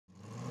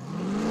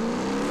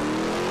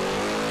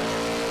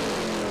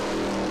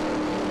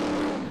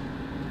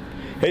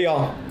Hey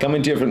y'all,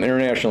 coming to you from the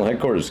international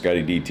headquarters of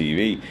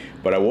ScottieDTV,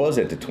 but I was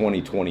at the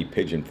 2020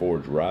 Pigeon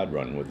Forge Rod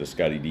Run with the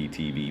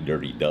ScottieDTV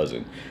Dirty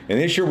Dozen. And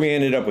this year we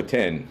ended up with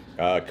 10.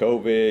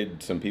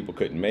 COVID, some people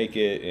couldn't make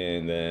it,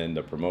 and then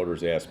the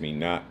promoters asked me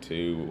not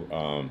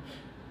to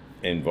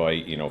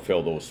invite,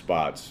 fill those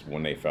spots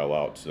when they fell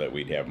out so that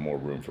we'd have more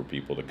room for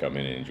people to come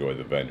in and enjoy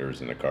the vendors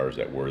and the cars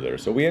that were there.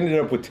 So we ended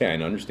up with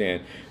 10.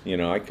 Understand,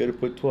 I could have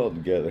put 12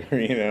 together,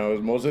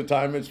 most of the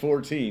time it's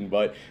 14,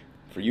 but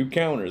for you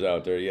counters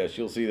out there, yes,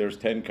 you'll see there's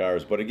 10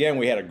 cars. But again,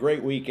 we had a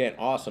great weekend,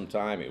 awesome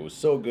time. It was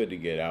so good to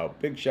get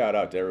out. Big shout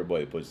out to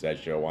everybody that puts that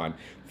show on.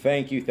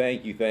 Thank you,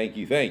 thank you, thank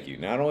you, thank you.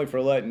 Not only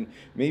for letting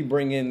me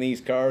bring in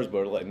these cars,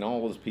 but letting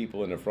all those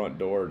people in the front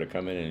door to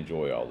come in and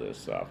enjoy all this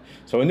stuff.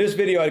 So in this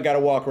video, I got to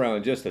walk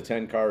around just the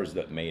 10 cars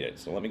that made it.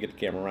 So let me get the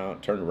camera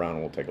around, turn around,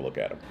 and we'll take a look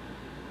at them.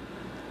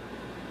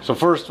 So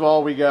first of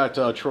all, we got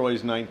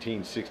Troy's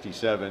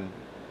 1967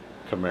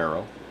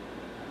 Camaro.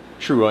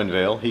 True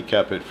unveil. He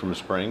kept it from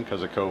spring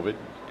because of COVID.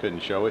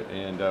 Couldn't show it,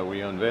 and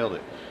we unveiled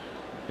it.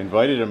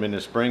 Invited him in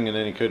the spring, and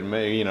then he couldn't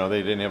make,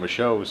 they didn't have a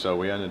show, so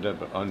we ended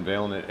up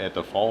unveiling it at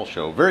the fall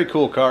show. Very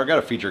cool car. Got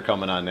a feature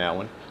coming on that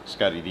one.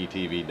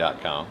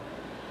 ScottieDTV.com.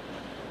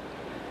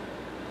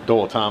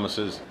 Dole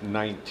Thomas's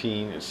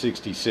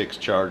 1966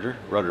 Charger.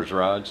 Rudders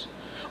rods.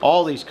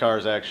 All these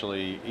cars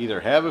actually either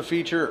have a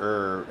feature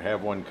or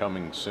have one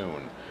coming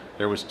soon.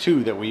 There was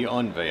two that we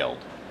unveiled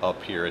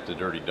up here at the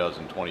Dirty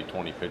Dozen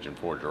 2020 Pigeon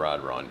Forge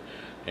Rod Run,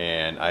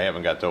 and I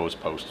haven't got those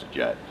posted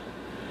yet.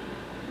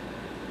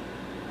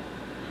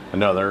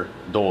 Another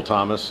Dole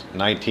Thomas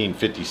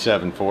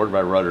 1957 Ford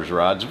by Rudders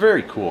Rods.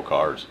 Very cool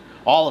cars,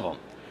 all of them.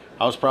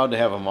 I was proud to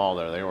have them all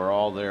there. They were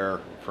all there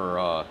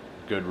for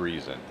good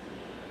reason.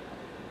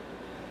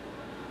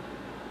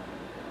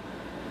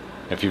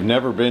 If you've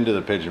never been to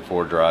the Pigeon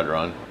Forge Rod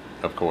Run,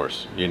 of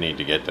course you need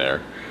to get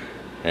there.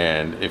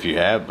 And if you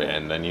have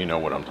been, then you know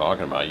what I'm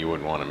talking about. You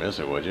wouldn't want to miss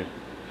it, would you?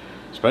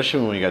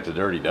 Especially when we got the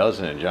Dirty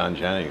Dozen and John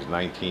Jennings'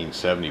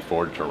 1970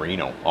 Ford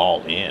Torino,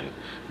 all in.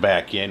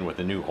 Back in with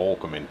the new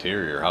LeComte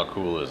interior. How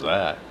cool is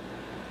that?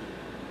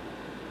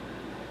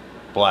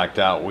 Blacked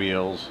out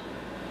wheels.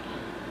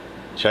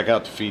 Check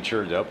out the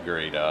feature, the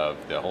upgrade of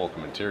the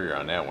LeComte interior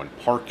on that one.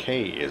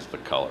 Parquet is the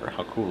color.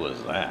 How cool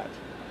is that?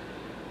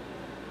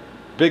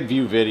 Big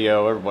view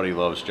video. Everybody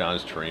loves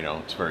John's Torino.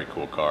 It's a very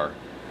cool car.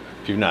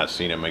 If you've not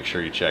seen it, make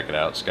sure you check it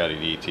out,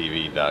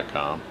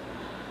 ScottieDTV.com.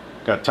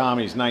 Got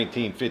Tommy's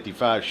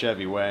 1955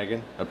 Chevy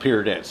wagon.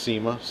 Appeared at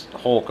SEMA.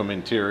 LeComte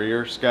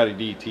interior.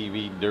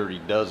 ScottieDTV Dirty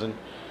Dozen.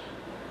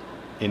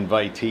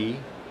 Invitee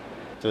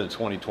to the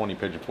 2020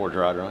 Pigeon Forge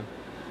Rod Run.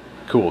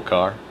 Cool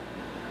car.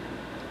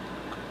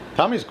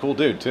 Tommy's a cool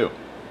dude, too.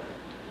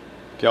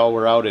 If y'all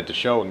were out at the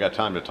show and got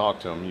time to talk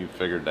to him, you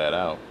figured that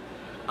out.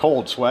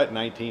 Cold Sweat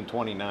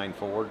 1929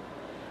 Ford.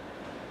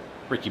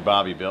 Ricky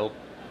Bobby built.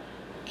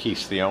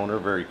 Keith's the owner,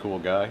 very cool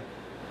guy.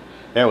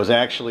 That was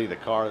actually the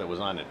car that was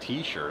on the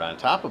t-shirt. On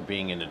top of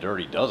being in the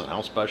Dirty Dozen,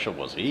 how special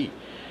was he?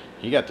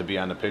 He got to be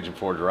on the Pigeon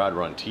Forge Rod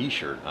Run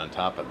t-shirt on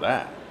top of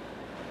that.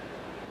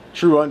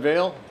 True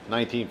unveil,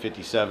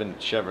 1957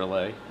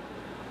 Chevrolet,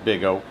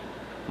 Big Oak,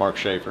 Mark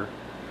Schaefer.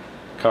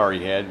 Car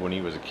he had when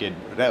he was a kid.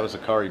 That was a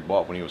car he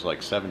bought when he was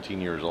like 17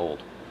 years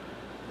old.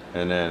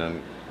 And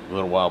then a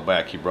little while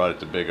back he brought it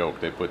to Big Oak.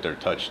 They put their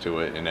touch to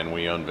it, and then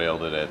we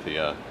unveiled it at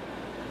the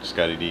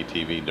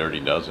ScottieDTV Dirty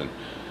Dozen.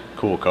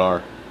 Cool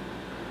car.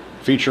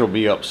 Feature will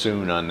be up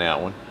soon on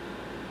that one.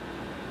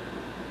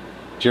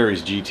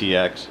 Jerry's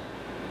GTX.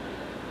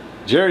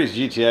 Jerry's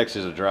GTX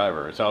is a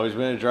driver. It's always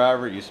been a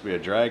driver. It used to be a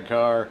drag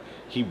car.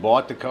 He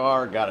bought the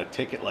car, got a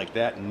ticket like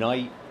that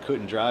night,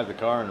 couldn't drive the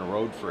car on the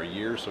road for a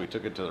year, so he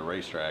took it to the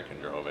racetrack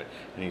and drove it.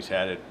 And he's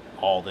had it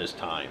all this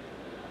time.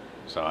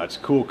 So it's a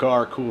cool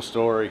car, cool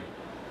story.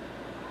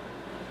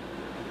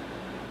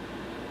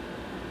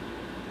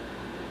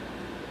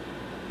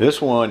 This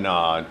one,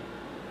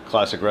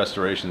 Classic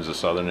Restorations of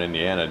Southern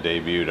Indiana,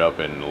 debuted up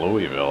in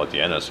Louisville at the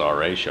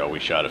NSRA show. We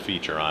shot a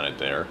feature on it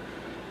there.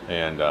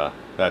 And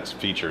that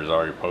feature is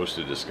already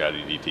posted to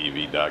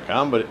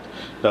ScottieDTV.com. But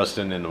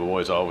Dustin and the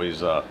boys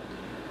always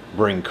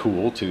bring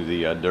cool to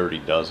the Dirty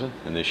Dozen.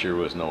 And this year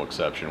was no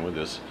exception with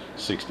this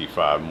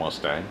 65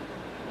 Mustang.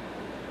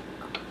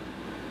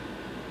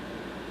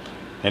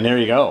 And there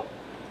you go.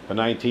 The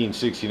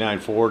 1969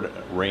 Ford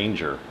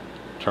Ranger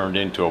turned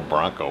into a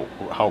Bronco.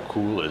 How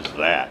cool is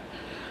that?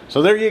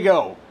 So there you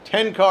go.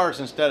 10 cars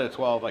instead of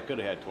 12. I could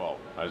have had 12.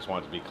 I just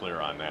wanted to be clear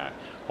on that.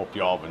 Hope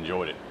you all have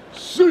enjoyed it.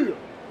 See ya!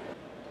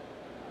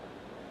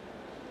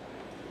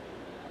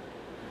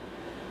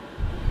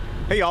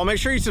 Hey y'all, make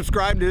sure you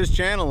subscribe to this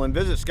channel and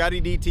visit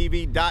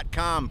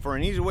ScottieDTV.com for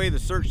an easy way to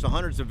search the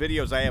hundreds of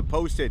videos I have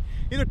posted.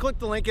 Either click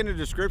the link in the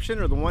description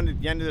or the one at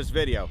the end of this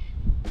video.